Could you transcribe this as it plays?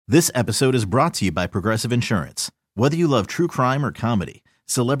This episode is brought to you by Progressive Insurance. Whether you love true crime or comedy,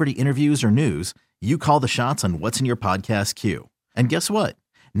 celebrity interviews or news, you call the shots on what's in your podcast queue. And guess what?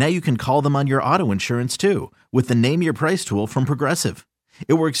 Now you can call them on your auto insurance too with the Name Your Price tool from Progressive.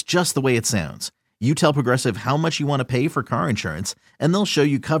 It works just the way it sounds. You tell Progressive how much you want to pay for car insurance, and they'll show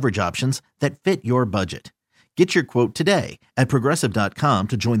you coverage options that fit your budget. Get your quote today at Progressive.com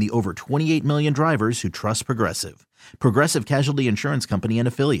to join the over 28 million drivers who trust Progressive. Progressive Casualty Insurance Company and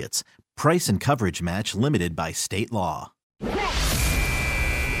Affiliates. Price and coverage match limited by state law.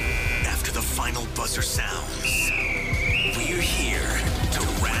 After the final buzzer sounds, we're here to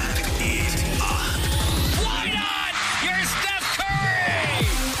wrap it up. Why not? You're Steph Curry!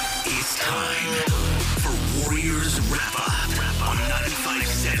 It's time for Warriors Wrap Up on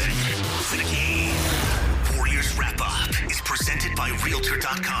 95.7 The Game. Warriors Wrap Up is presented by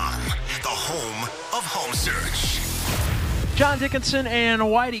Realtor.com, the home of home search. John Dickinson and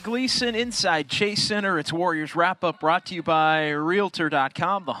Whitey Gleason inside Chase Center. It's Warriors Wrap-Up brought to you by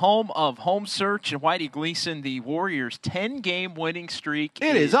Realtor.com, the home of home search. And Whitey Gleason, the Warriors' 10-game winning streak.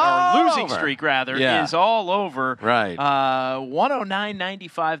 Losing streak, rather, Yeah. is all over. Right.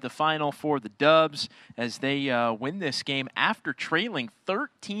 109-95 the final for the Dubs as they win this game after trailing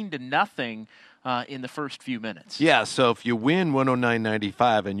 13-0 in the first few minutes. Yeah, so if you win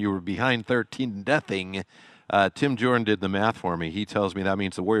 109-95 and you were behind 13-0, Tim Jordan did the math for me. He tells me that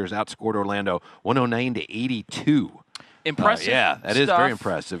means the Warriors outscored Orlando 109-82. Impressive. Yeah, that is very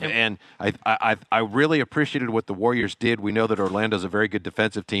impressive. And I really appreciated what the Warriors did. We know that Orlando's a very good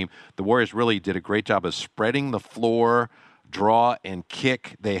defensive team. The Warriors really did a great job of spreading the floor, draw, and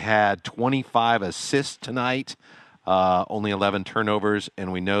kick. They had 25 assists tonight. Only 11 turnovers,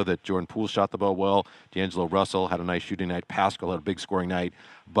 and we know that Jordan Poole shot the ball well. D'Angelo Russell had a nice shooting night. Pascal had a big scoring night.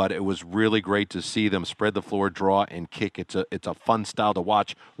 But it was really great to see them spread the floor, draw, and kick. It's a fun style to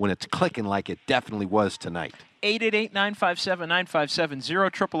watch when it's clicking like it definitely was tonight.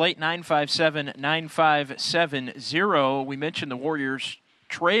 888-957-9570, 888-957-9570. We mentioned the Warriors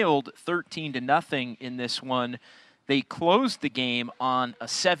trailed 13-0 in this one. They closed the game on a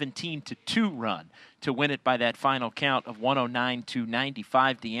 17-2 run to win it by that final count of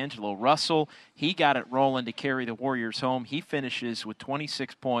 109-95. D'Angelo Russell, he got it rolling to carry the Warriors home. He finishes with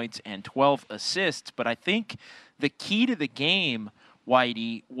 26 points and 12 assists. But I think the key to the game,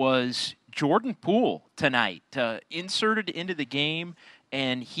 Whitey, was Jordan Poole tonight, inserted into the game,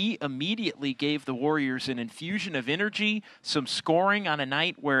 and he immediately gave the Warriors an infusion of energy, some scoring on a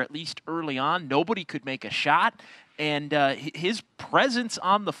night where, at least early on, nobody could make a shot. And his presence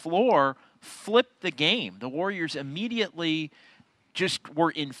on the floor flipped the game. The Warriors immediately just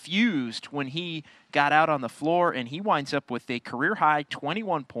were infused when he got out on the floor, and he winds up with a career-high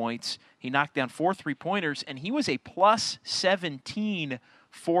 21 points. He knocked down 4 3-pointers, and he was a plus 17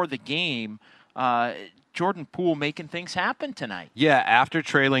 for the game. Jordan Poole making things happen tonight. Yeah, after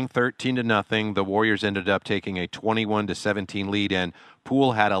trailing 13-0, the Warriors ended up taking a 21-17 lead, and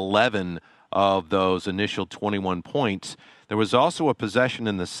Poole had 11 of those initial 21 points. There was also a possession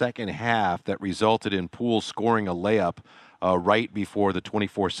in the second half that resulted in Poole scoring a layup right before the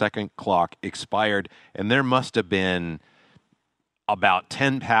 24-second clock expired, and there must have been about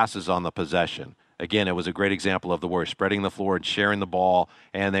 10 passes on the possession. Again, it was a great example of the Warriors spreading the floor and sharing the ball,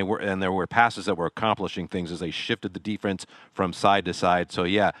 and there were passes that were accomplishing things as they shifted the defense from side to side. So,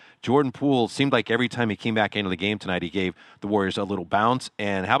 yeah, Jordan Poole seemed like every time he came back into the game tonight, he gave the Warriors a little bounce.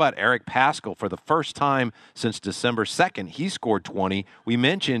 And how about Eric Pascal? For the first time since December 2nd, he scored 20. We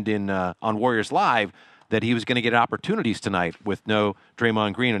mentioned on Warriors Live that he was going to get opportunities tonight with no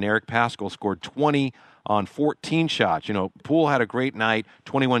Draymond Green, and Eric Pascal scored 20 on 14 shots. You know, Poole had a great night,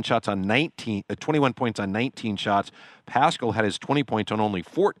 21 points on 19 shots. Pascal had his 20 points on only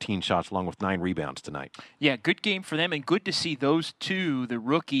 14 shots, along with 9 rebounds tonight. Yeah, good game for them, and good to see those two, the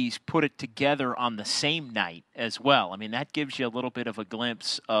rookies, put it together on the same night as well. I mean, that gives you a little bit of a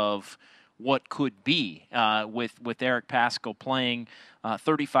glimpse of what could be with Eric Pascal playing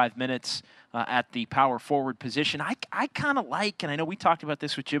 35 minutes at the power forward position. I kind of like, and I know we talked about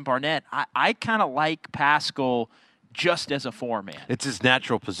this with Jim Barnett, I kind of like Pascal just as a four-man. It's his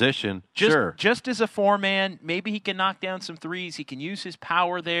natural position, sure. Just as a four-man, maybe he can knock down some threes. He can use his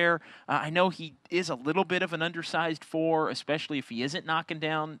power there. I know he is a little bit of an undersized four, especially if he isn't knocking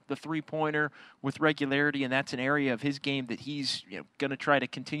down the three-pointer with regularity, and that's an area of his game that he's going to try to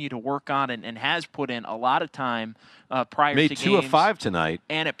continue to work on and has put in a lot of time prior to games. Made 2 of 5 tonight.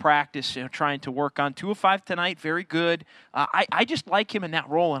 And at practice, trying to work on 2 of 5 tonight. Very good. I just like him in that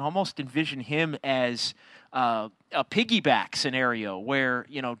role and almost envision him as a piggyback scenario where,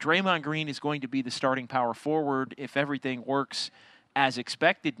 Draymond Green is going to be the starting power forward if everything works as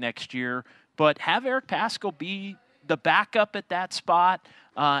expected next year, but have Eric Paschall be the backup at that spot,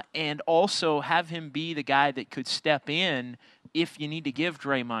 and also have him be the guy that could step in if you need to give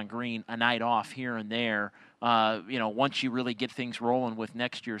Draymond Green a night off here and there, once you really get things rolling with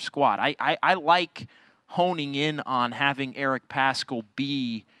next year's squad. I like honing in on having Eric Paschall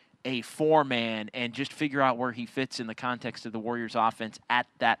be a four-man and just figure out where he fits in the context of the Warriors offense at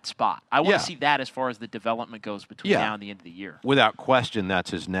that spot. I want to see that as far as the development goes between now and the end of the year. Without question,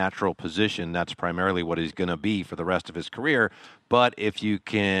 that's his natural position. That's primarily what he's going to be for the rest of his career. But if you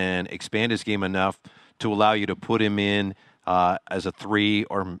can expand his game enough to allow you to put him in as a 3,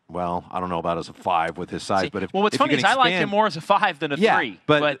 or, well, I don't know about as a 5 with his size. But what's funny is I like him more as a 5 than a 3.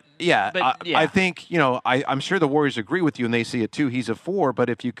 I think, I'm sure the Warriors agree with you, and they see it too. He's a 4, but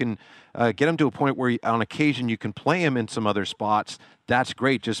if you can get him to a point where on occasion you can play him in some other spots, that's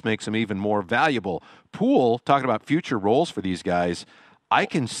great. Just makes him even more valuable. Poole, talking about future roles for these guys, I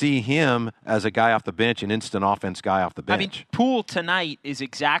can see him as a guy off the bench, an instant offense guy off the bench. I mean, Poole tonight is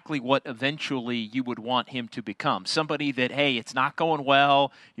exactly what eventually you would want him to become. Somebody that, hey, it's not going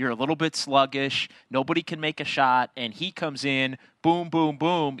well, you're a little bit sluggish, nobody can make a shot, and he comes in, boom, boom,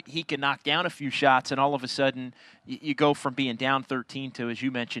 boom, he can knock down a few shots, and all of a sudden you go from being down 13 to, as you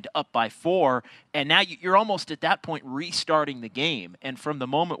mentioned, up by 4, and now you're almost at that point restarting the game. And from the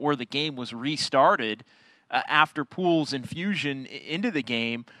moment where the game was restarted, after Poole's infusion into the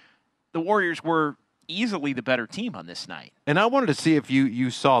game, the Warriors were easily the better team on this night. And I wanted to see if you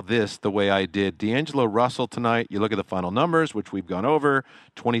saw this the way I did. D'Angelo Russell tonight, you look at the final numbers, which we've gone over,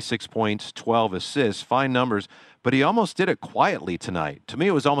 26 points, 12 assists, fine numbers, but he almost did it quietly tonight. To me,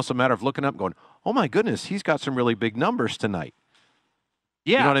 it was almost a matter of looking up and going, oh my goodness, he's got some really big numbers tonight.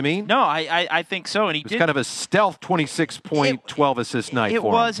 Yeah. You know what I mean? No, I think so. And it was kind of a stealth 26-point, 12-assist night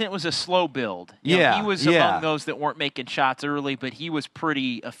for him. It was a slow build. He was among those that weren't making shots early, but he was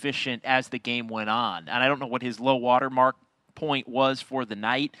pretty efficient as the game went on. And I don't know what his low water mark point was for the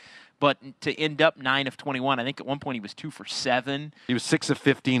night, but to end up 9 of 21, I think at one point he was 2 for 7. He was 6 of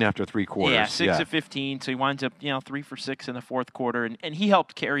 15 after 3 quarters. Yeah, 6 of 15. So he winds up, 3 for 6 in the fourth quarter, and he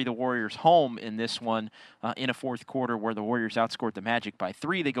helped carry the Warriors home in this one in a fourth quarter where the Warriors outscored the Magic by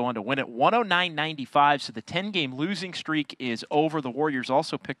 3. They go on to win it 109-95. So the 10-game losing streak is over. The Warriors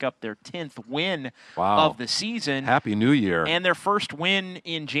also pick up their 10th win of the season. Happy New Year! And their first win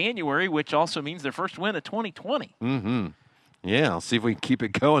in January, which also means their first win of 2020. Mm-hmm. Yeah, I'll see if we can keep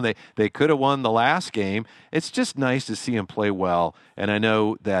it going. They could have won the last game. It's just nice to see him play well. And I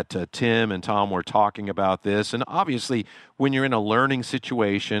know that Tim and Tom were talking about this. And obviously, when you're in a learning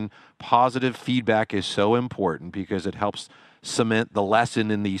situation, positive feedback is so important because it helps cement the lesson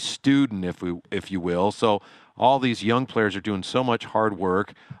in the student, if you will. So all these young players are doing so much hard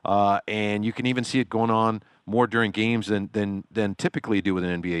work, and you can even see it going on more during games than typically you do with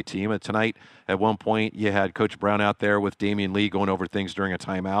an NBA team. And tonight, at one point, you had Coach Brown out there with Damian Lee going over things during a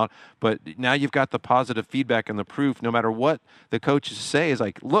timeout. But now you've got the positive feedback and the proof, no matter what the coaches say, is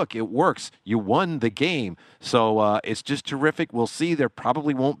like, look, it works. You won the game. So it's just terrific. We'll see. There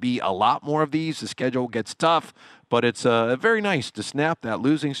probably won't be a lot more of these. The schedule gets tough, but it's very nice to snap that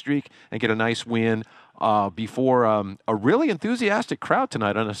losing streak and get a nice win before a really enthusiastic crowd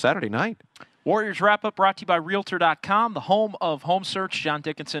tonight on a Saturday night. Warriors Wrap-Up brought to you by Realtor.com, the home of home search. John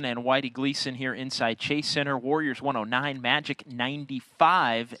Dickinson and Whitey Gleason here inside Chase Center. Warriors 109, Magic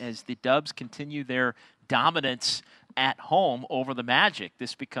 95 as the Dubs continue their dominance at home over the Magic.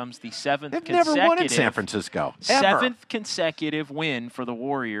 This becomes the seventh never won in San Francisco. Seventh consecutive win for the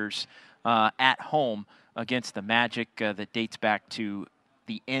Warriors at home against the Magic that dates back to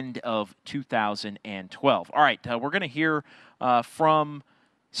the end of 2012. All right, we're going to hear from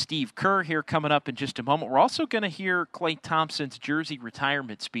Steve Kerr here coming up in just a moment. We're also going to hear Klay Thompson's jersey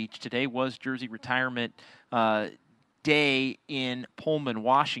retirement speech. Today was jersey retirement day in Pullman,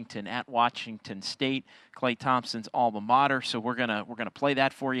 Washington, at Washington State, Klay Thompson's alma mater. So we're gonna play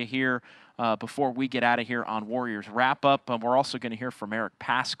that for you here before we get out of here on Warriors Wrap Up. We're also going to hear from Eric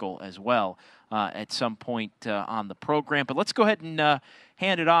Paschall as well at some point on the program. But let's go ahead and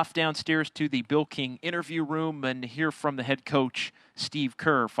hand it off downstairs to the Bill King interview room and hear from the head coach, Steve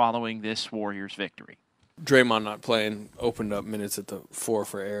Kerr, following this Warriors victory. Draymond not playing opened up minutes at the 4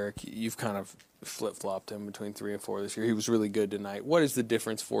 for Eric. You've kind of flip-flopped him between 3 and 4 this year. He was really good tonight. What is the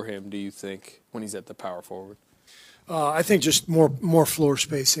difference for him, do you think, when he's at the power forward? I think just more floor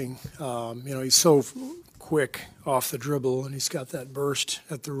spacing. He's so quick off the dribble, and he's got that burst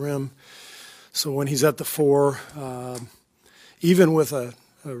at the rim. So when he's at the 4, even with a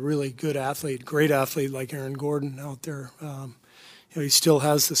really good athlete, great athlete like Aaron Gordon out there, he still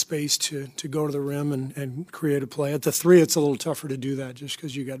has the space to go to the rim and create a play. At the 3, it's a little tougher to do that just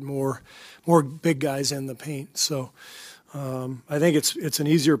because you got more big guys in the paint. So I think it's an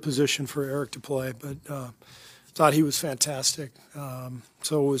easier position for Eric to play, but thought he was fantastic.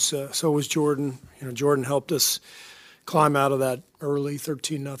 So was Jordan. Jordan helped us climb out of that early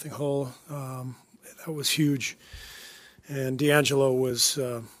 13-0 hole. That was huge. And D'Angelo was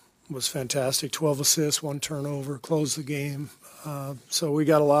fantastic. 12 assists, 1 turnover, closed the game. So we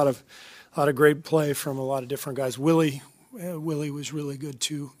got a lot of great play from a lot of different guys. Willie was really good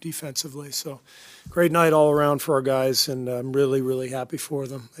too defensively. So great night all around for our guys, and I'm really, really happy for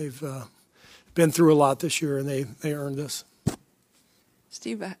them. They've been through a lot this year, and they earned this.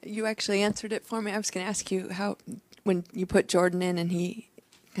 Steve, you actually answered it for me. I was going to ask you how, when you put Jordan in and he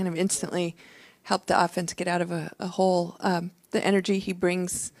kind of instantly helped the offense get out of a hole, the energy he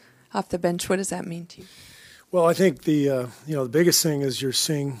brings off the bench, what does that mean to you? Well, I think the biggest thing is you're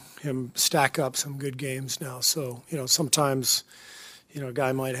seeing him stack up some good games now. So, sometimes, a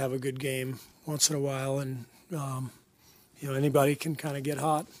guy might have a good game once in a while, and, anybody can kind of get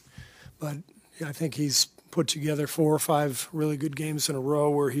hot. But I think he's put together 4 or 5 really good games in a row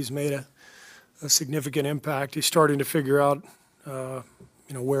where he's made a significant impact. He's starting to figure out,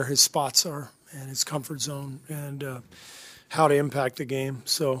 where his spots are and his comfort zone and how to impact the game.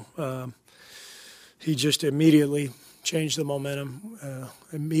 So he just immediately changed the momentum.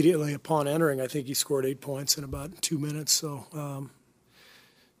 Immediately upon entering, I think he scored 8 points in about 2 minutes. So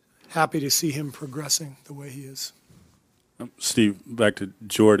happy to see him progressing the way he is. Steve, back to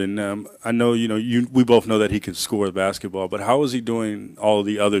Jordan. I know, we both know that he can score the basketball, but how is he doing all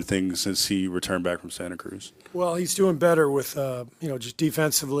the other things since he returned back from Santa Cruz? Well, he's doing better with, just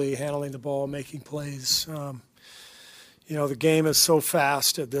defensively handling the ball, making plays. The game is so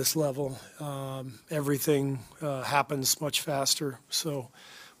fast at this level. Everything happens much faster. So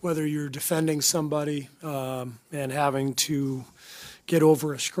whether you're defending somebody and having to get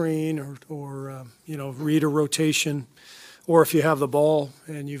over a screen or read a rotation, or if you have the ball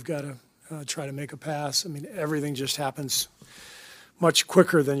and you've got to try to make a pass, everything just happens much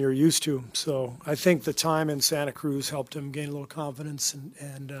quicker than you're used to. So I think the time in Santa Cruz helped him gain a little confidence,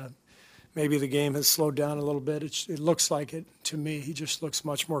 and maybe the game has slowed down a little bit. It looks like it to me. He just looks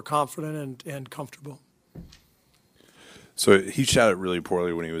much more confident and comfortable. So he shot it really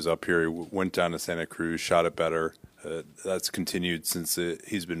poorly when he was up here. He went down to Santa Cruz, shot it better. That's continued since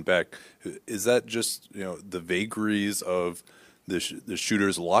he's been back. Is that just the vagaries of the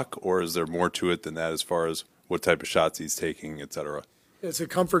shooter's luck, or is there more to it than that as far as what type of shots he's taking, et cetera? It's a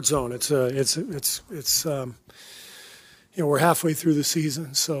comfort zone. We're halfway through the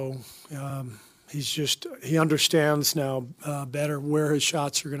season, so he understands now better where his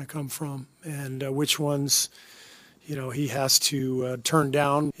shots are going to come from and which ones he has to turn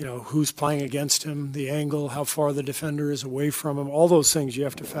down, who's playing against him, the angle, how far the defender is away from him. All those things you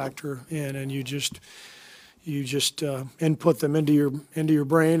have to factor in, and you just input them into your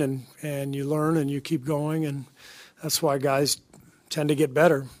brain, and you learn and you keep going, and that's why guys tend to get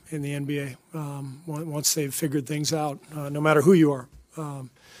better in the NBA once they've figured things out, no matter who you are.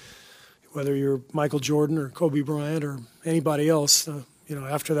 Whether you're Michael Jordan or Kobe Bryant or anybody else,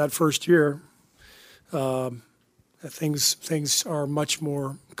 after that first year, things are much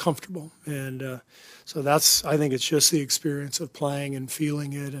more comfortable, and so I think it's just the experience of playing and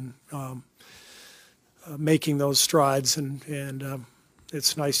feeling it and making those strides, and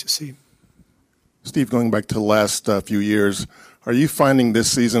it's nice to see. Steve, going back to the last few years, are you finding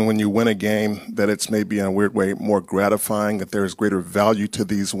this season when you win a game that it's maybe in a weird way more gratifying, that there's greater value to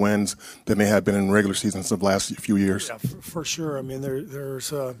these wins than they have been in regular seasons of the last few years? Yeah, for sure.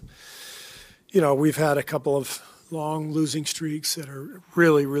 There's we've had a couple of long losing streaks that are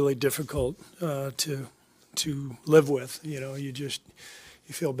really, really difficult to live with. You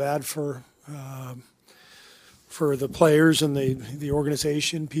feel bad for the players and the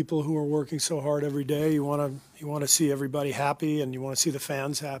organization, people who are working so hard every day. You want to see everybody happy, and you want to see the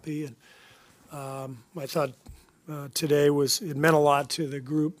fans happy. And I thought today it meant a lot to the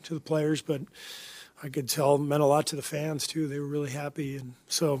group, to the players, but I could tell it meant a lot to the fans too. They were really happy, and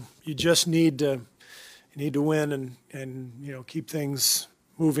so you just need to win and keep things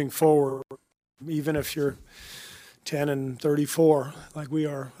moving forward, even if you're 10-34 like we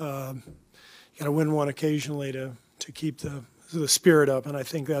are. You got to win one occasionally to keep the spirit up, and I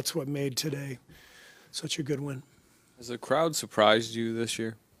think that's what made today such a good win. Has the crowd surprised you this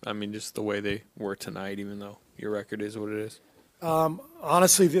year? Just the way they were tonight, even though your record is what it is.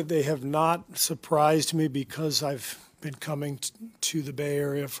 Honestly, they have not surprised me because I've been coming to the Bay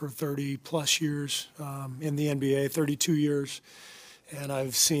Area for 30-plus years in the NBA, 32 years. And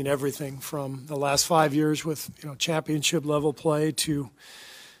I've seen everything from the last 5 years with, championship level play to,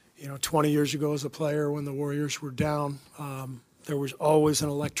 20 years ago as a player when the Warriors were down. There was always an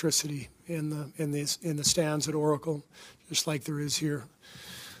electricity in the stands at Oracle, just like there is here.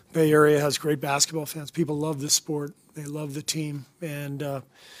 Bay Area has great basketball fans. People love the sport. They love the team, and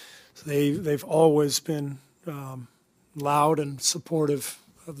they've always been loud and supportive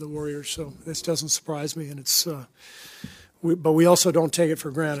of the Warriors. So this doesn't surprise me, and it's. But we also don't take it for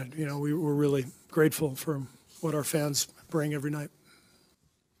granted. We're really grateful for what our fans bring every night.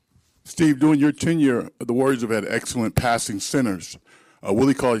 Steve, during your tenure, the Warriors have had excellent passing centers.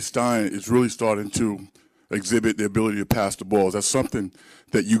 Willie Cauley-Stein is really starting to exhibit the ability to pass the ball. Is that something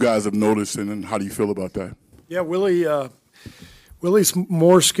that you guys have noticed, and how do you feel about that? Yeah, Willie's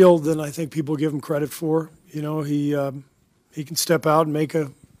more skilled than I think people give him credit for. He can step out and make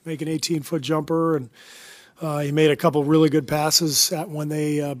an 18-foot jumper, and he made a couple really good passes when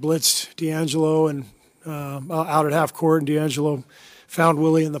they blitzed D'Angelo and out at half court, and D'Angelo found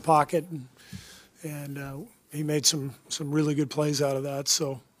Willie in the pocket, and he made some really good plays out of that.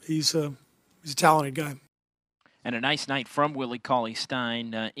 So he's a talented guy. And a nice night from Willie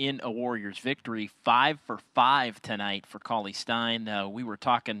Cauley-Stein in a Warriors victory. 5 for 5 tonight for Cauley-Stein. We were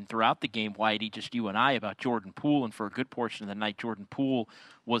talking throughout the game, Whitey, just you and I, about Jordan Poole, and for a good portion of the night, Jordan Poole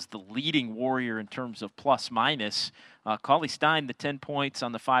was the leading Warrior in terms of plus-minus. Cauley-Stein, the 10 points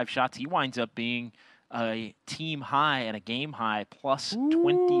on the 5 shots, he winds up being a team high and a game high plus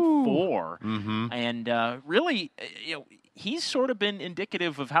 24. Mm-hmm. And really, he's sort of been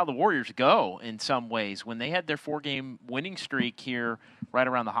indicative of how the Warriors go in some ways. When they had their 4-game winning streak here right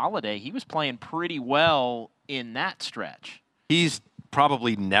around the holiday, he was playing pretty well in that stretch. He's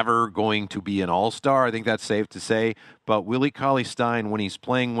probably never going to be an all-star. I think that's safe to say. But Willie Cauley-Stein, when he's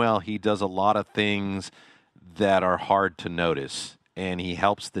playing well, he does a lot of things that are hard to notice, and he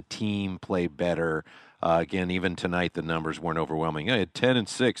helps the team play better. Again, even tonight, the numbers weren't overwhelming. He had 10 and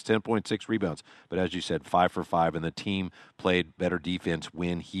 6, 10.6 rebounds. But as you said, 5 for 5, and the team played better defense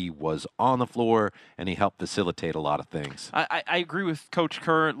when he was on the floor, and he helped facilitate a lot of things. I agree with Coach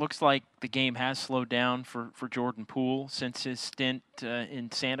Kerr. It looks like the game has slowed down for Jordan Poole since his stint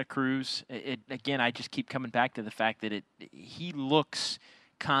in Santa Cruz. Again, I just keep coming back to the fact that he looks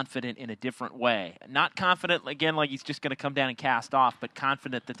confident in a different way. Not confident, again, like he's just going to come down and cast off, but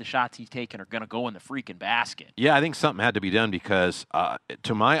confident that the shots he's taking are going to go in the freaking basket. Yeah, I think something had to be done because,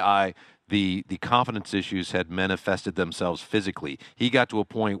 to my eye, the confidence issues had manifested themselves physically. He got to a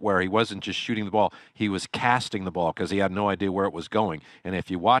point where he wasn't just shooting the ball, he was casting the ball because he had no idea where it was going. And if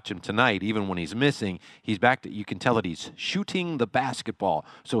you watch him tonight, even when he's missing, he's back to, you can tell that he's shooting the basketball.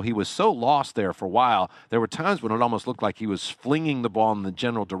 So he was so lost there for a while. There were times when it almost looked like he was flinging the ball in the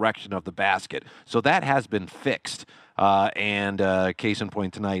general direction of the basket. So that has been fixed. And case in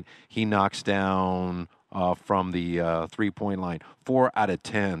point tonight, he knocks down from the three-point line, 4 out of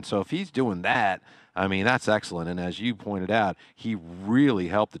 10. So if he's doing that, I mean, that's excellent. And as you pointed out, he really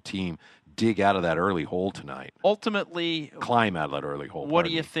helped the team dig out of that early hole tonight. Ultimately, climb out of that early hole. What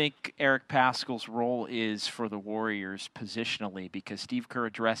do you think Eric Paschall's role is for the Warriors positionally? Because Steve Kerr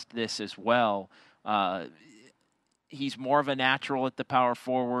addressed this as well. He's more of a natural at the power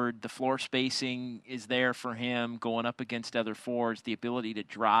forward. The floor spacing is there for him going up against other forwards, the ability to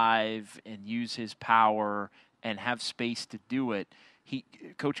drive and use his power and have space to do it.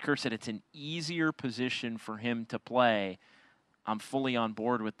 Coach Kerr said it's an easier position for him to play. I'm fully on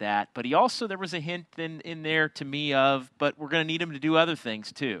board with that. But there was a hint in there to me of, but we're going to need him to do other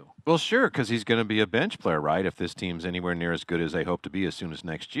things too. Well, sure, because he's going to be a bench player, right? If this team's anywhere near as good as they hope to be as soon as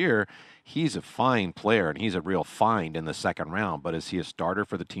next year, he's a fine player, and he's a real find in the second round. But is he a starter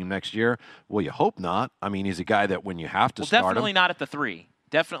for the team next year? Well, you hope not. I mean, he's a guy that when you have to start him. Definitely not at the 3.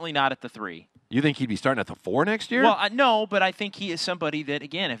 Definitely not at the 3. You think he'd be starting at the 4 next year? Well, no, but I think he is somebody that,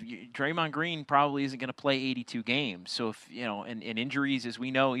 again, Draymond Green probably isn't going to play 82 games. So if and injuries, as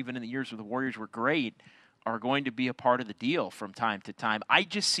we know, even in the years where the Warriors were great, are going to be a part of the deal from time to time. I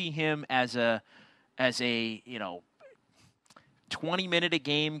just see him as a 20-minute a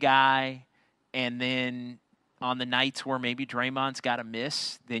game guy, and then on the nights where maybe Draymond's got a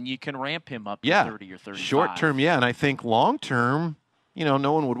miss, then you can ramp him up to 30 or 35. Short term, yeah, and I think long term.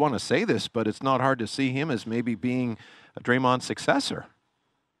 No one would want to say this, but it's not hard to see him as maybe being a Draymond successor.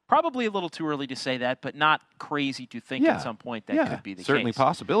 Probably a little too early to say that, but not crazy to think at some point that could be the certainly case.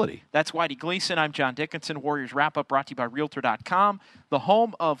 Possibility. That's Whitey Gleason. I'm John Dickinson. Warriors Wrap-Up brought to you by Realtor.com, the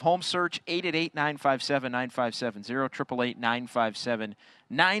home of home search, 888-957-9570,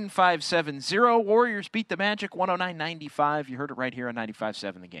 888-957-9570. Warriors beat the Magic 109-95. You heard it right here on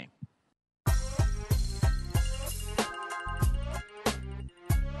 95.7 The Game.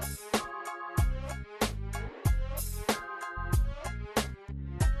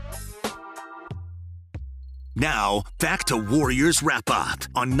 Now, back to Warriors Wrap-Up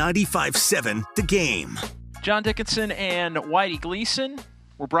on 95.7 The Game. John Dickinson and Whitey Gleason.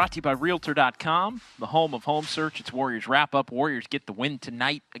 We're brought to you by Realtor.com, the home of home search. It's Warriors Wrap-Up. Warriors get the win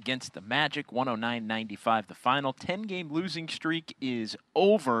tonight against the Magic, 109-95 the final. 10-game losing streak is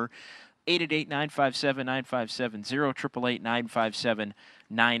over. 888-957-9570,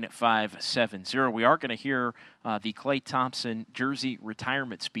 888-957-9570. We are going to hear the Klay Thompson jersey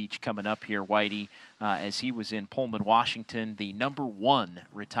retirement speech coming up here, Whitey, as he was in Pullman, Washington. The number 1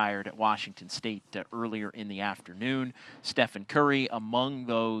 retired at Washington State earlier in the afternoon. Stephen Curry among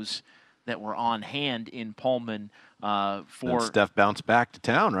those that were on hand in Pullman for and Steph bounced back to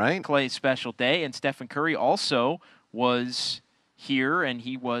town, right? Klay's special day, and Stephen Curry also was here, and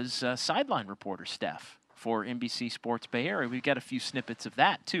he was sideline reporter, Steph, for NBC Sports Bay Area. We've got a few snippets of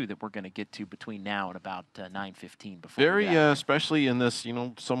that, too, that we're going to get to between now and about 9:15. Very, especially in this,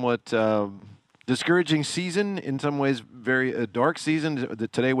 somewhat discouraging season, in some ways very dark season.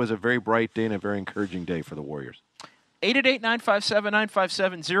 Today was a very bright day and a very encouraging day for the Warriors.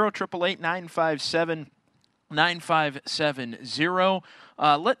 888-957-9570, 888-957-9570.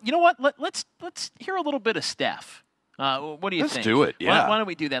 You know what? Let's hear a little bit of Steph. What do you think? Let's do it, yeah. Why don't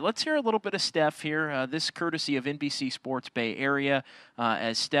we do that? Let's hear a little bit of Steph here. This courtesy of NBC Sports Bay Area,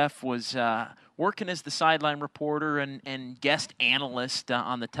 as Steph was working as the sideline reporter and guest analyst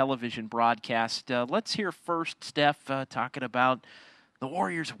on the television broadcast. Let's hear first Steph talking about the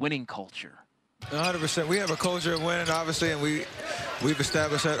Warriors' winning culture. 100%. We have a culture of winning, obviously, and we've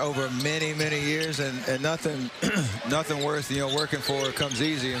established that over many, many years, and nothing worth working for comes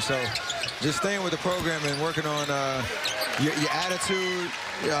easy. And so, just staying with the program and working on your attitude,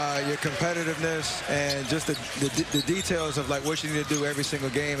 your competitiveness, and just the details of like what you need to do every single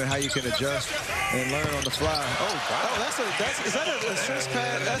game and how you can adjust and learn on the fly. Is that a stress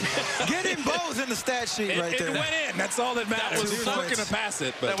pad? Get him both in the stat sheet right there. It went in. That's all that matters. He was not going to pass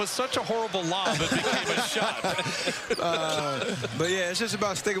it. But that was such a horrible lob. It became a shot. But yeah, it's just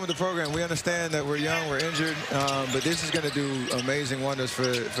about sticking with the program. We understand that we're young, we're injured, but this is going to do amazing wonders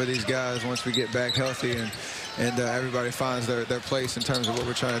for these guys once we get back healthy and everybody finds their place in terms of what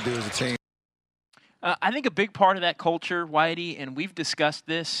we're trying to do as a team. I think a big part of that culture, Whitey, and we've discussed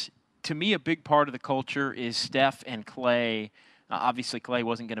this, to me a big part of the culture is Steph and Klay. Obviously, Klay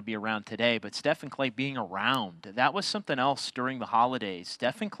wasn't going to be around today, but Steph and Klay being around, that was something else during the holidays.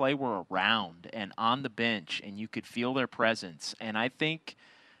 Steph and Klay were around and on the bench, and you could feel their presence. And I think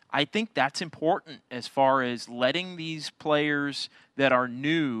that's important as far as letting these players that are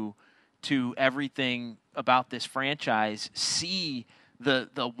new to everything about this franchise see the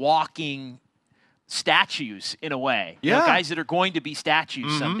walking statues in a way. Yeah. Guys that are going to be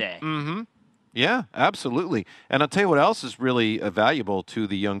statues someday. Mm-hmm. Yeah, absolutely. And I'll tell you what else is really valuable to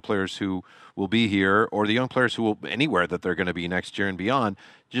the young players who will be here, or the young players who will anywhere that they're going to be next year and beyond.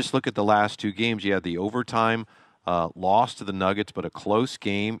 Just look at the last 2 games. You had the overtime loss to the Nuggets, but a close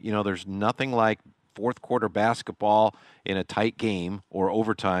game. There's nothing like fourth quarter basketball in a tight game or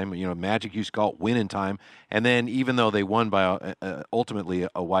overtime. Magic used to call it win in time. And then even though they won by ultimately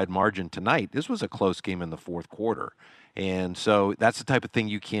a wide margin tonight, this was a close game in the fourth quarter. And so that's the type of thing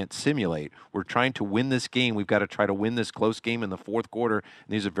you can't simulate. We're trying to win this game. We've got to try to win this close game in the fourth quarter. And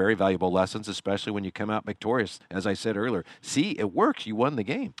these are very valuable lessons, especially when you come out victorious. As I said earlier, see, it works. You won the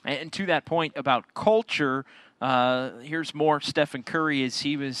game. And to that point about culture, here's more Stephen Curry as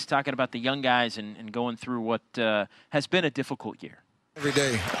he was talking about the young guys and going through what has been a difficult year. Every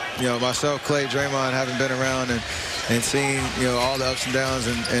day, myself, Klay, Draymond haven't been around and seen, all the ups and downs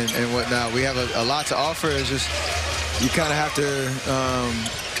and whatnot. We have a lot to offer. It's just you kind of have to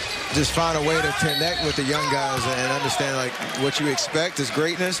just find a way to connect with the young guys and understand like what you expect is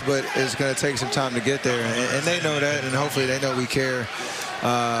greatness, but it's going to take some time to get there. And they know that, and hopefully they know we care.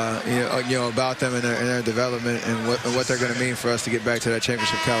 About them and their development and what they're going to mean for us to get back to that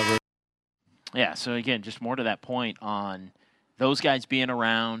championship caliber. Yeah, so again, just more to that point on those guys being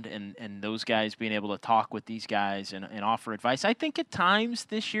around and those guys being able to talk with these guys and offer advice. I think at times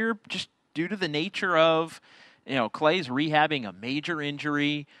this year, just due to the nature of, Klay's rehabbing a major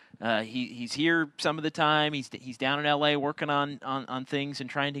injury. He's here some of the time. He's down in L.A. working on things and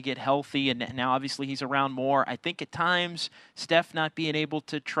trying to get healthy, and now obviously he's around more. I think at times Steph not being able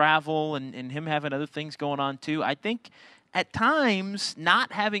to travel and him having other things going on too. I think at times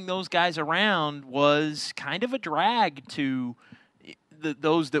not having those guys around was kind of a drag to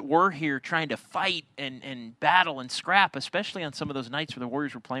those that were here trying to fight and battle and scrap, especially on some of those nights where the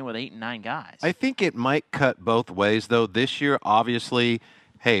Warriors were playing with 8 and 9 guys. I think it might cut both ways, though. This year, obviously,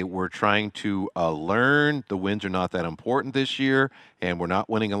 hey, we're trying to learn. The wins are not that important this year, and we're not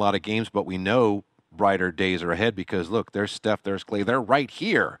winning a lot of games, but we know brighter days are ahead because, look, there's Steph, there's Clay. They're right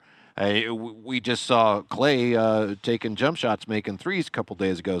here. We just saw Clay taking jump shots, making threes a couple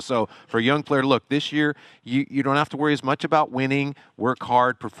days ago. So for a young player, look, this year you don't have to worry as much about winning. Work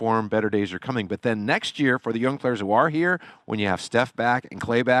hard, perform, better days are coming. But then next year, for the young players who are here, when you have Steph back and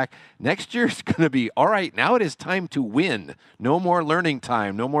Clay back, next year is going to be, all right, now it is time to win. No more learning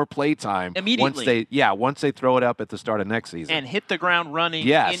time, no more play time. Immediately. Once they throw it up at the start of next season. And hit the ground running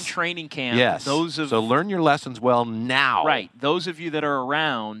Yes. in training camp. Yes. So learn your lessons well now. Right. Those of you that are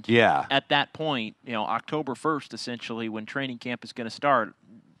around at that point, October 1st, essentially, when training camp is going to start,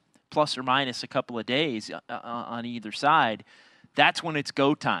 plus or minus a couple of days on either side, that's when it's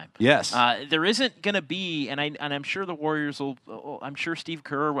go time. Yes. There isn't going to be, and I'm sure the Warriors I'm sure Steve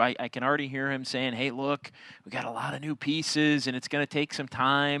Kerr, I can already hear him saying, hey, look, we got a lot of new pieces, and it's going to take some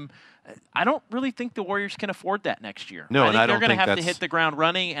time. I don't really think the Warriors can afford that next year. No, I think they're going to have that's to hit the ground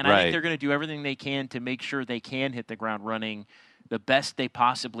running, and I right. think they're going to do everything they can to make sure they can hit the ground running the best they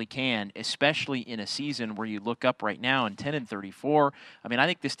possibly can, especially in a season where you look up right now in 10-34. I mean, I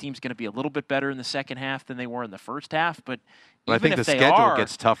think this team's going to be a little bit better in the second half than they were in the first half, but I think the schedule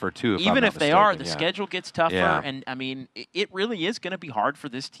gets tougher, too, even if they are, the schedule gets tougher, Yeah. and, I mean, it really is going to be hard for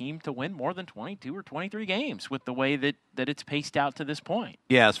this team to win more than 22 or 23 games with the way that it's paced out to this point.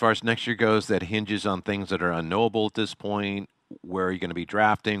 Yeah, as far as next year goes, that hinges on things that are unknowable at this point. Where are you going to be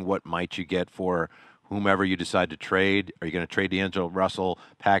drafting? What might you get for whomever you decide to trade? Are you going to trade D'Angelo Russell,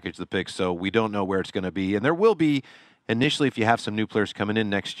 package the picks? So we don't know where it's going to be. And there will be, initially, if you have some new players coming in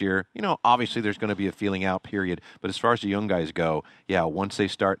next year, obviously there's going to be a feeling out period. But as far as the young guys go, once they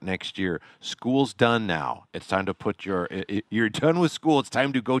start next year, school's done now. It's time to put you're done with school. It's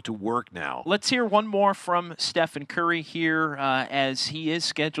time to go to work now. Let's hear one more from Stephen Curry here as he is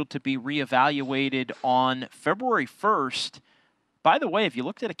scheduled to be reevaluated on February 1st. By the way, have you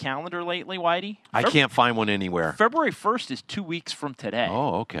looked at a calendar lately, Whitey? I can't find one anywhere. February 1st is 2 weeks from today.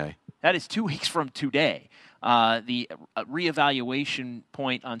 Oh, okay. That is 2 weeks from today. The reevaluation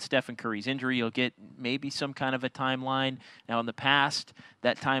point on Stephen Curry's injury, you'll get maybe some kind of a timeline. Now, in the past,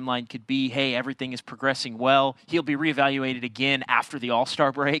 that timeline could be, hey, everything is progressing well. He'll be reevaluated again after the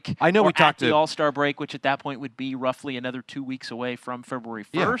All-Star break. I know we talked to the All-Star break, which at that point would be roughly another 2 weeks away from February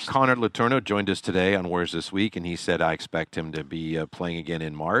 1st. Yeah. Connor Letourneau joined us today on Warriors This Week, and he said, I expect him to be playing again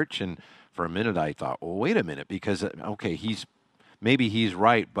in March. And for a minute, I thought, well, wait a minute, because, okay, maybe he's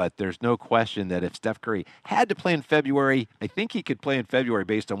right, but there's no question that if Steph Curry had to play in February, I think he could play in February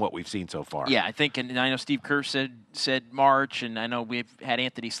based on what we've seen so far. Yeah, I think, and I know Steve Kerr said March, and I know we've had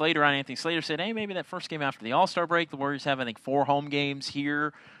Anthony Slater on. Anthony Slater said, hey, maybe that first game after the All-Star break. The Warriors have, I think, 4 home games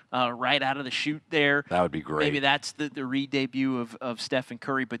here right out of the chute there. That would be great. Maybe that's the re-debut of Stephen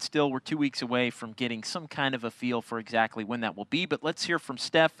Curry, but still we're 2 weeks away from getting some kind of a feel for exactly when that will be. But let's hear from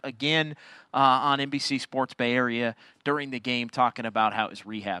Steph again on NBC Sports Bay Area during the game, talking about how his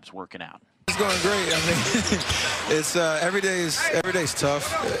rehab's working out. It's going great. I mean, it's every day's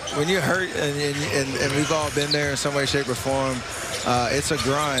tough. When you're hurt, and we've all been there in some way, shape, or form. It's a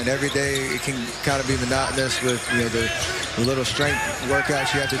grind. Every day it can kind of be monotonous with the little strength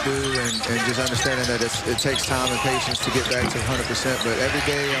workouts you have to do, and just understanding that it takes time and patience to get back to 100%. But every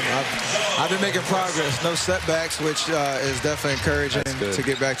day I've been making progress. No setbacks, which is definitely encouraging to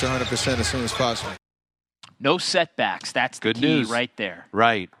get back to 100% as soon as possible. No setbacks. That's the good key news right there.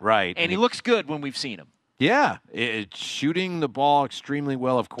 Right. And he looks good when we've seen him. Yeah, shooting the ball extremely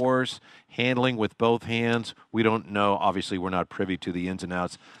well, of course, handling with both hands. We don't know. Obviously, we're not privy to the ins and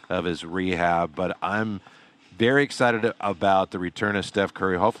outs of his rehab, but I'm very excited about the return of Steph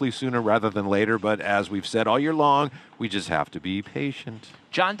Curry, hopefully sooner rather than later. But as we've said all year long, we just have to be patient.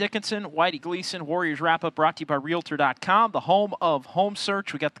 John Dickinson, Whitey Gleason, Warriors Wrap-Up brought to you by Realtor.com, the home of home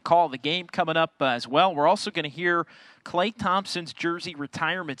search. We got the call of the game coming up as well. We're also going to hear Klay Thompson's jersey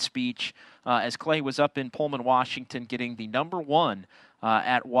retirement speech as Klay was up in Pullman, Washington, getting the #1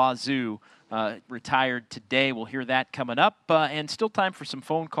 at Wazoo. Retired today. We'll hear that coming up. And still time for some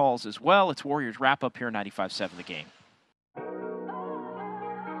phone calls as well. It's Warriors Wrap-Up here, 95.7 The Game.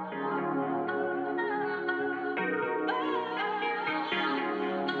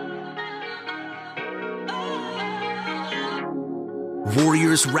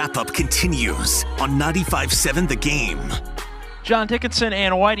 Warriors Wrap-Up continues on 95.7 The Game. John Dickinson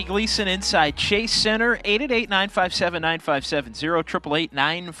and Whitey Gleason inside Chase Center,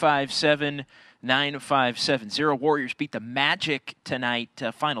 888-957-9570, 888-957-9570. Warriors beat the Magic tonight.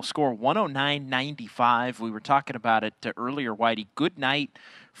 Final score 109-95. We were talking about it earlier, Whitey. Good night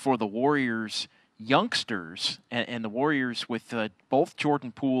for the Warriors youngsters and the Warriors with both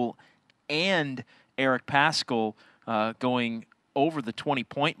Jordan Poole and Eric Paschall going over the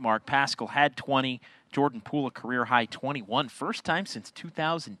 20-point mark. Pascal had 20. Jordan Poole, a career-high 21. First time since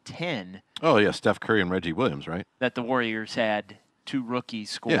 2010. Oh, yeah, Steph Curry and Reggie Williams, right? That the Warriors had two rookies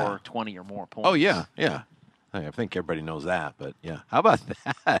score 20 or more points. Oh, yeah. I think everybody knows that, but yeah. How about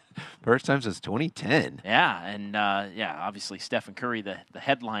that? First time since 2010. Yeah, and obviously Stephen Curry, the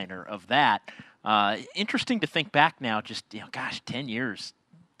headliner of that. Interesting to think back now, just, 10 years.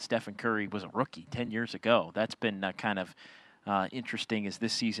 Stephen Curry was a rookie 10 years ago. That's been kind of interesting as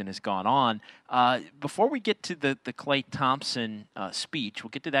this season has gone on. Before we get to the Klay Thompson speech, we'll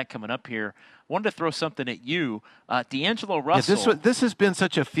get to that coming up here. I wanted to throw something at you. D'Angelo Russell. Yeah, this has been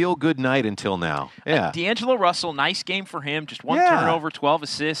such a feel-good night until now. Yeah. D'Angelo Russell, nice game for him. Just one turnover, 12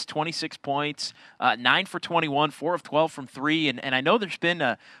 assists, 26 points, 9 for 21, 4 of 12 from 3. And I know there's been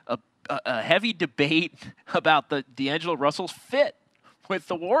a heavy debate about D'Angelo Russell's fit with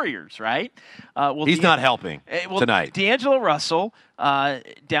the Warriors, right? He's not helping tonight. D'Angelo Russell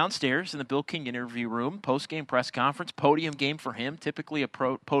downstairs in the Bill King interview room, post-game press conference, podium game for him, typically a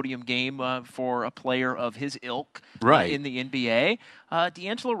podium game for a player of his ilk in the NBA.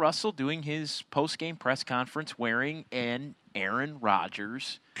 D'Angelo Russell doing his post-game press conference wearing an Aaron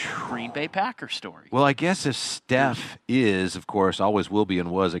Rodgers Green Bay Packers story. Well, I guess if Steph is, of course, always will be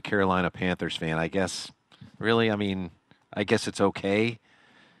and was a Carolina Panthers fan, I guess it's okay.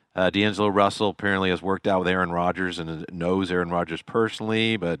 D'Angelo Russell apparently has worked out with Aaron Rodgers and knows Aaron Rodgers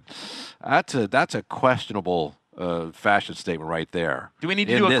personally, but that's a questionable fashion statement right there. Do we need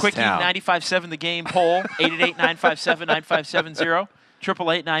to do a quickie 95.7 The Game poll? 888-957-9570.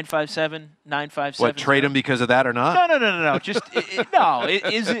 888-957-9570. What, trade him because of that or not? No. Just no.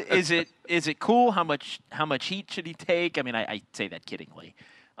 Is it cool? How much heat should he take? I mean, I say that kiddingly.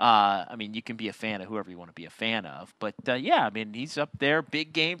 You can be a fan of whoever you want to be a fan of. But, he's up there.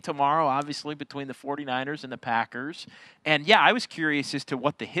 Big game tomorrow, obviously, between the 49ers and the Packers. And, I was curious as to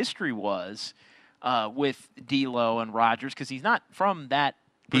what the history was with D'Lo and Rodgers, because he's not from that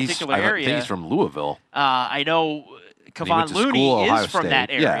particular area. I think he's from Louisville. I know Kevon Looney is from that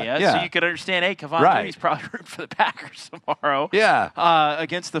area, so you could understand, hey, Kevon Looney's probably rooting for the Packers tomorrow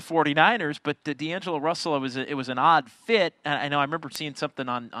against the 49ers. But D'Angelo Russell, it was an odd fit. I know I remember seeing something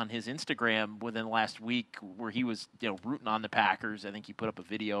on his Instagram within the last week where he was rooting on the Packers. I think he put up a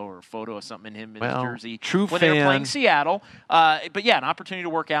video or a photo of something in his jersey when they were playing Seattle. But an opportunity to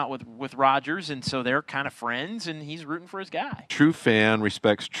work out with Rodgers, and so they're kind of friends, and he's rooting for his guy. True fan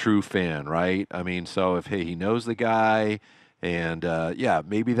respects true fan, right? I mean, so if he knows the guy, and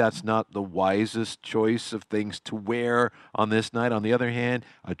maybe that's not the wisest choice of things to wear on this night. On the other hand,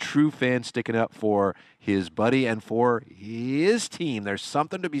 a true fan sticking up for his buddy and for his team. There's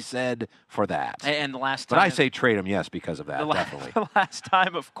something to be said for that. And the last time, but I say trade him, yes, because of that, definitely. The last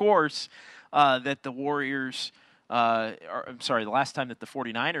time, of course, that the Warriors. The last time that the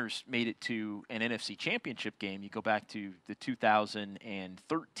 49ers made it to an NFC Championship game, you go back to the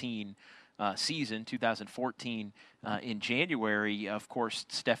 2013 season, 2014 in January. Of course,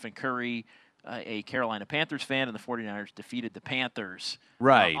 Stephen Curry, a Carolina Panthers fan, and the 49ers defeated the Panthers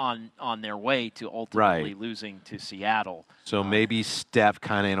on their way to ultimately losing to Seattle. So maybe Steph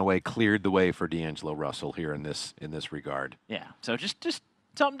kind of in a way cleared the way for D'Angelo Russell here in this regard. Yeah, so just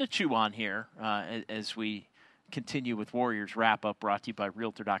something to chew on here as we continue with Warriors Wrap-Up, brought to you by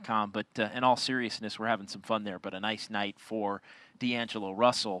Realtor.com. But in all seriousness, we're having some fun there. But a nice night for D'Angelo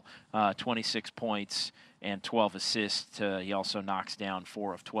Russell, 26 points and 12 assists. He also knocks down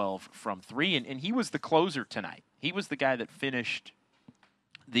 4 of 12 from 3. And he was the closer tonight. He was the guy that finished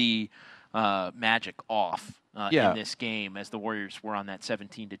the Magic off in this game as the Warriors were on that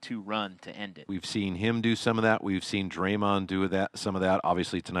 17-2 run to end it. We've seen him do some of that. We've seen Draymond do some of that.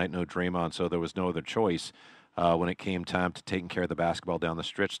 Obviously tonight, no Draymond, so there was no other choice. When it came time to taking care of the basketball down the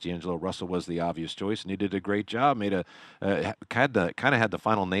stretch, D'Angelo Russell was the obvious choice, and he did a great job. Made kind of had the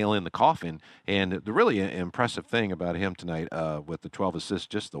final nail in the coffin. And the really impressive thing about him tonight, with the 12 assists,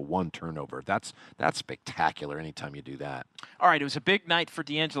 just the one turnover. That's spectacular. Anytime you do that. All right, it was a big night for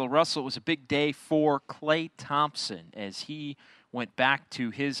D'Angelo Russell. It was a big day for Klay Thompson as he went back to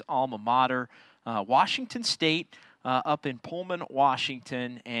his alma mater, Washington State, up in Pullman,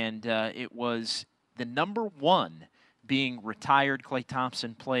 Washington, and it was the number one being retired. Klay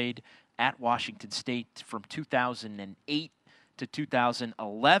Thompson played at Washington State from 2008 to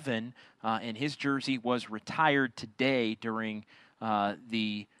 2011, and his jersey was retired today during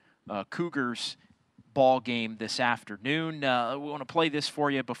the Cougars ball game this afternoon. We want to play this for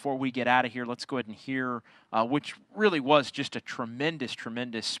you before we get out of here. Let's go ahead and hear, which really was just a tremendous,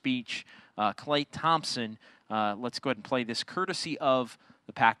 tremendous speech. Klay Thompson, let's go ahead and play this courtesy of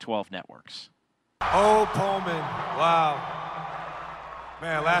the Pac-12 networks. Oh, Pullman, wow.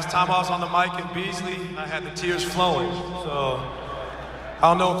 Man, last time I was on the mic in Beasley, I had the tears flowing. So I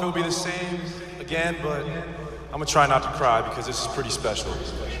don't know if it'll be the same again, but I'm gonna try not to cry because this is pretty special.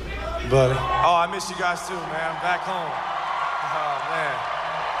 But I miss you guys too, man. I'm back home. Oh man.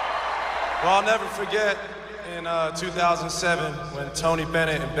 Well, I'll never forget in 2007 when Tony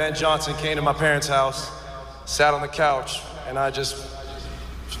Bennett and Ben Johnson came to my parents' house, sat on the couch, and I just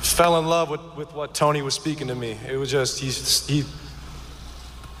fell in love with what Tony was speaking to me. It was just he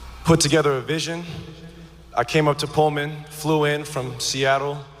put together a vision. I came up to Pullman, flew in from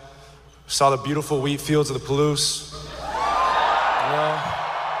Seattle, saw the beautiful wheat fields of the Palouse.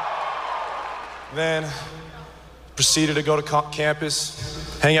 Then proceeded to go to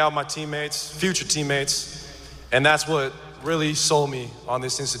campus, hang out with my teammates, future teammates, and that's what really sold me on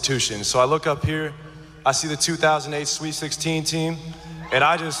this institution. So I look up here, I see the 2008 Sweet 16 team, and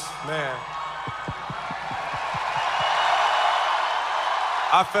I just, man,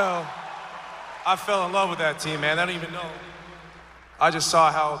 I fell in love with that team, man. I don't even know. I just saw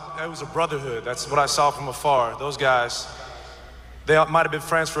how it was a brotherhood. That's what I saw from afar. Those guys, they might have been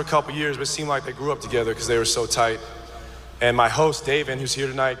friends for a couple years, but it seemed like they grew up together because they were so tight. And my host, David, who's here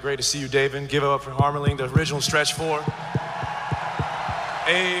tonight, great to see you, David. Give it up for Harmerling, the original stretch four.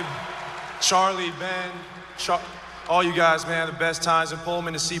 Abe, Charlie, Ben, all you guys, man, the best times in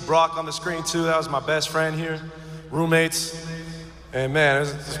Pullman. To see Brock on the screen, too. That was my best friend here. Roommates. And man,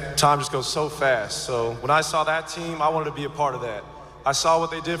 time just goes so fast. So when I saw that team, I wanted to be a part of that. I saw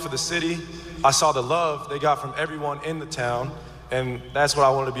what they did for the city. I saw the love they got from everyone in the town. And that's what I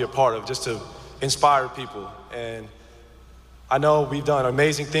wanted to be a part of, just to inspire people. And I know we've done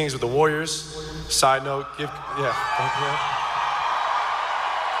amazing things with the Warriors. Side note, thank you.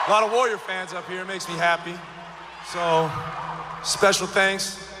 A lot of Warrior fans up here, it makes me happy. So special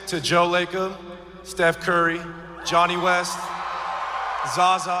thanks to Joe Lacob, Steph Curry, Johnny West,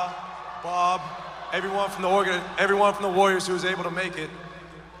 Zaza, Bob, everyone from the Warriors who was able to make it.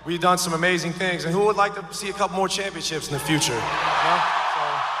 We've done some amazing things, and who would like to see a couple more championships in the future? So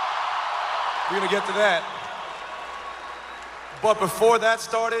we're gonna get to that. But before that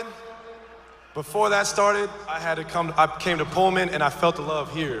started, I came to Pullman and I felt the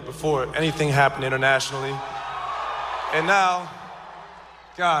love here before anything happened internationally. And now,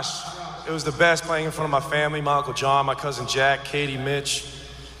 gosh, it was the best playing in front of my family, my Uncle John, my cousin Jack, Katie, Mitch.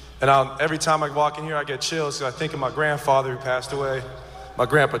 And every time I walk in here, I get chills because I think of my grandfather who passed away, my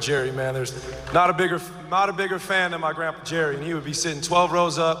grandpa Jerry, man. There's not a bigger fan than my grandpa Jerry, and he would be sitting 12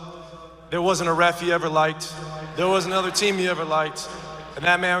 rows up. There wasn't a ref he ever liked. There wasn't another team he ever liked. And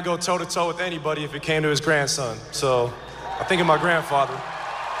that man would go toe-to-toe with anybody if it came to his grandson. So I think of my grandfather.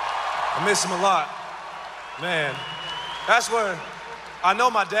 I miss him a lot. Man, that's where, I know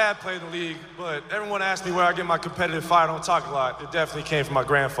my dad played in the league, but everyone asks me where I get my competitive fire. I don't talk a lot. It definitely came from my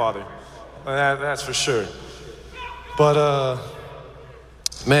grandfather. That's for sure. But,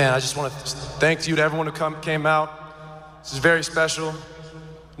 man, I just want to thank you to everyone who came out. This is very special.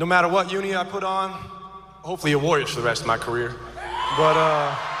 No matter what uni I put on, hopefully a Warriors for the rest of my career. But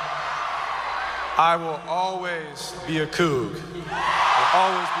I will always be a Coug. I'll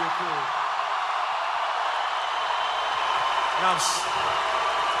always be a Coug. And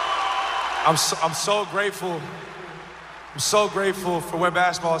I'm so grateful. I'm so grateful for where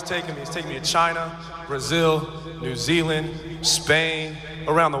basketball has taken me. It's taken me to China, Brazil, New Zealand, Spain,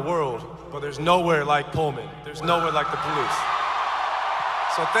 around the world. But there's nowhere like Pullman. There's nowhere like the Palouse.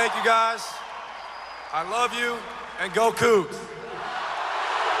 So thank you guys. I love you, and go Cougs.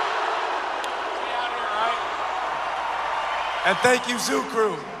 And thank you, Zoo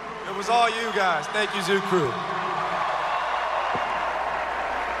Crew. It was all you guys. Thank you, Zoo Crew.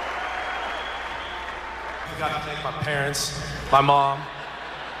 I got to thank my parents, my mom,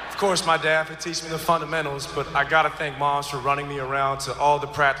 of course my dad for teaching me the fundamentals, but I got to thank moms for running me around to all the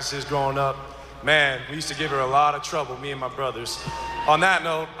practices growing up. Man, we used to give her a lot of trouble, me and my brothers. On that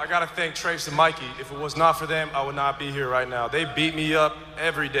note, I got to thank Trace and Mikey. If it was not for them, I would not be here right now. They beat me up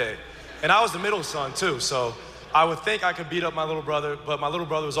every day. And I was the middle son too, so I would think I could beat up my little brother, but my little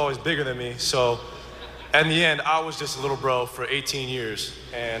brother was always bigger than me. So in the end, I was just a little bro for 18 years.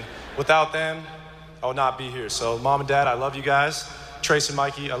 And without them, I would not be here. So Mom and Dad, I love you guys. Trace and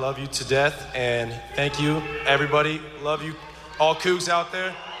Mikey, I love you to death. And thank you, everybody. Love you, all Cougs out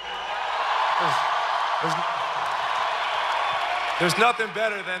there. There's nothing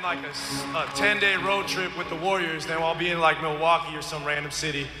better than like a 10-day road trip with the Warriors than while being like Milwaukee or some random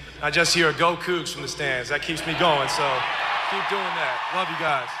city. I just hear a go Cougs from the stands. That keeps me going, so keep doing that. Love you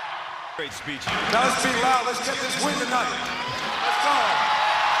guys. Great speech. Now let's be loud. Let's get this win tonight. Let's go.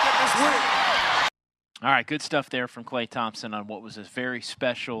 Get this win. All right, good stuff there from Klay Thompson on what was a very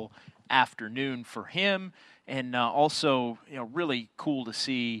special afternoon for him, and also, really cool to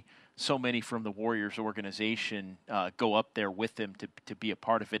see so many from the Warriors organization go up there with him to be a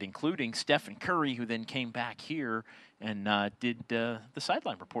part of it, including Stephen Curry, who then came back here and did the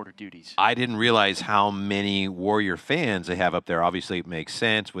sideline reporter duties. I didn't realize how many Warrior fans they have up there. Obviously, it makes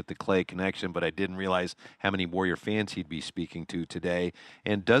sense with the Klay connection, but I didn't realize how many Warrior fans he'd be speaking to today.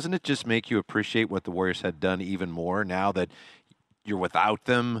 And doesn't it just make you appreciate what the Warriors had done even more now that you're without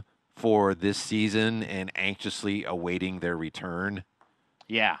them for this season and anxiously awaiting their return?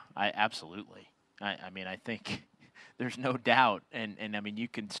 Yeah, absolutely. I mean, I think there's no doubt. And I mean, you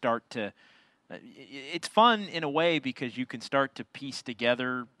can start to it's fun in a way because you can start to piece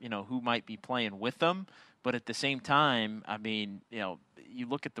together, who might be playing with them. But at the same time, I mean, you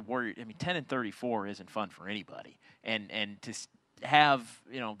look at the Warriors, 10-34 isn't fun for anybody. And to have,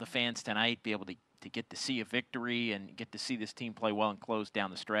 the fans tonight be able to get to see a victory and get to see this team play well and close down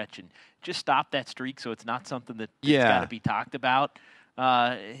the stretch and just stop that streak so it's not something that's got to be talked about,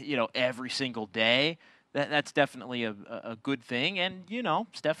 every single day. That's definitely a good thing. And,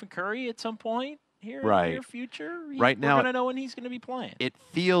 Stephen Curry at some point here in the near future, we're going to know when he's going to be playing. It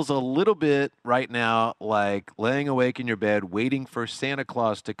feels a little bit right now like laying awake in your bed waiting for Santa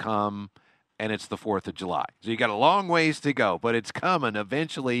Claus to come, and it's the 4th of July. So you got a long ways to go, but it's coming.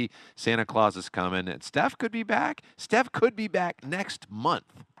 Eventually, Santa Claus is coming, and Steph could be back. Steph could be back next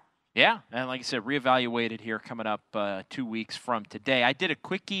month. Yeah, and like I said, reevaluated here coming up 2 weeks from today. I did a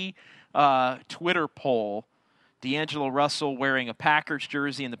quickie Twitter poll. D'Angelo Russell wearing a Packers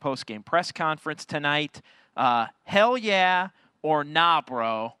jersey in the postgame press conference tonight. Hell yeah or nah,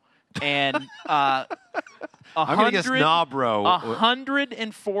 bro. And I'm going to guess nah, bro.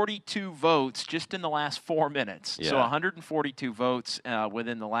 142 votes just in the last 4 minutes. Yeah. So 142 votes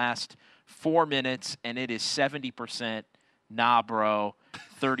within the last 4 minutes, and it is 70% nah, bro,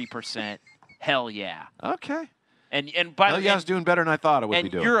 30% hell yeah. Okay. And by the way, yeah's doing better than I thought it would be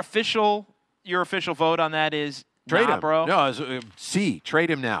doing. Your official vote on that is trade nah, him, bro. No, trade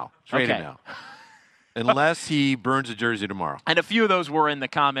him now. Trade him now. Unless he burns a jersey tomorrow. And a few of those were in the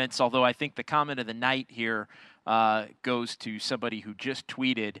comments, although I think the comment of the night here goes to somebody who just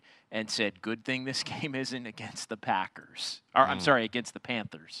tweeted and said, good thing this game isn't against the Packers. Or, I'm sorry, against the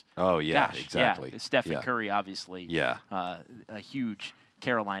Panthers. Oh, yeah, Gosh, exactly. Yeah, Stephen Curry, obviously, a huge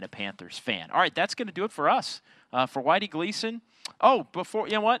Carolina Panthers fan. All right, that's going to do it for us. For Whitey Gleason. Oh, before we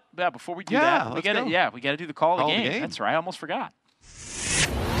do that, we got to do the call of the game. That's right, I almost forgot.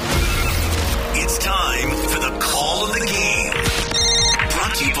 It's time for the call of the game.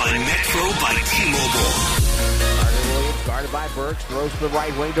 Brought to you by Metro by T-Mobile. Carter Williams guarded by Burks, throws to the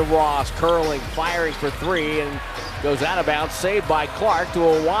right wing to Ross, curling, firing for three, and goes out of bounds, saved by Clark to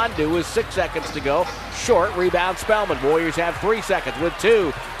Iwundu with 6 seconds to go. Short, rebound Spellman. Warriors have 3 seconds with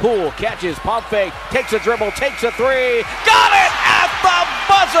 2. Poole catches, pump fake, takes a dribble, takes a three. Got it at the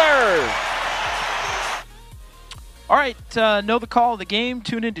buzzer! All right, know the call of the game.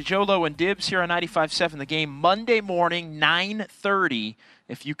 Tune in to Jolo and Dibs here on 95.7 The Game Monday morning, 9:30.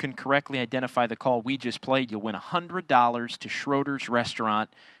 If you can correctly identify the call we just played, you'll win $100 to Schroeder's Restaurant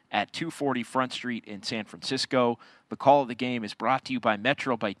at 240 Front Street in San Francisco. The call of the game is brought to you by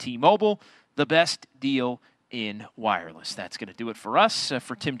Metro by T-Mobile, the best deal in wireless. That's going to do it for us.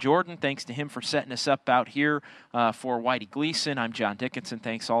 For Tim Jordan, thanks to him for setting us up out here. For Whitey Gleason, I'm John Dickinson.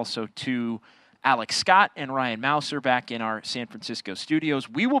 Thanks also to Alex Scott and Ryan Mouser back in our San Francisco studios.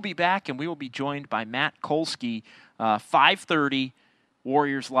 We will be back, and we will be joined by Matt Kolsky, 5:30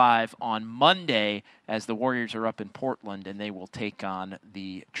 Warriors Live on Monday as the Warriors are up in Portland, and they will take on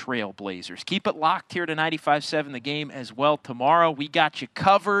the Trail Blazers. Keep it locked here to 95.7 The Game as well tomorrow. We got you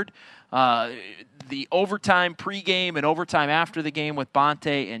covered. The overtime pregame and overtime after the game with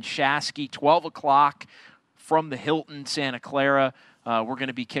Bonte and Shasky, 12 o'clock from the Hilton Santa Clara. We're going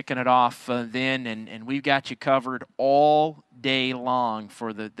to be kicking it off then, and we've got you covered all day long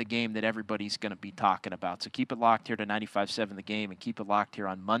for the game that everybody's going to be talking about. So keep it locked here to 95.7 The Game, and keep it locked here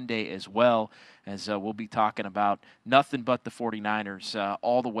on Monday as well, as we'll be talking about nothing but the 49ers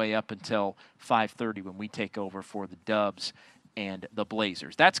all the way up until 5:30 when we take over for the Dubs and the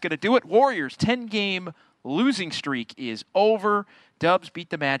Blazers. That's going to do it. Warriors 10-game losing streak is over. Dubs beat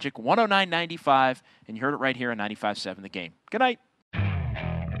the Magic 109-95, and you heard it right here on 95.7 The Game. Good night.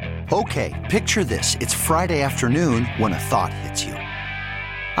 Okay, picture this. It's Friday afternoon when a thought hits you.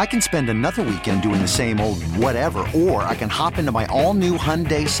 I can spend another weekend doing the same old whatever, or I can hop into my all-new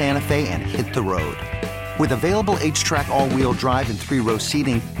Hyundai Santa Fe and hit the road. With available H-Track all-wheel drive and 3-row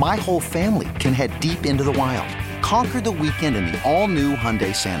seating, my whole family can head deep into the wild. Conquer the weekend in the all-new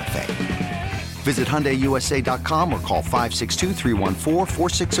Hyundai Santa Fe. Visit HyundaiUSA.com or call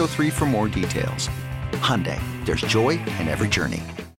 562-314-4603 for more details. Hyundai, there's joy in every journey.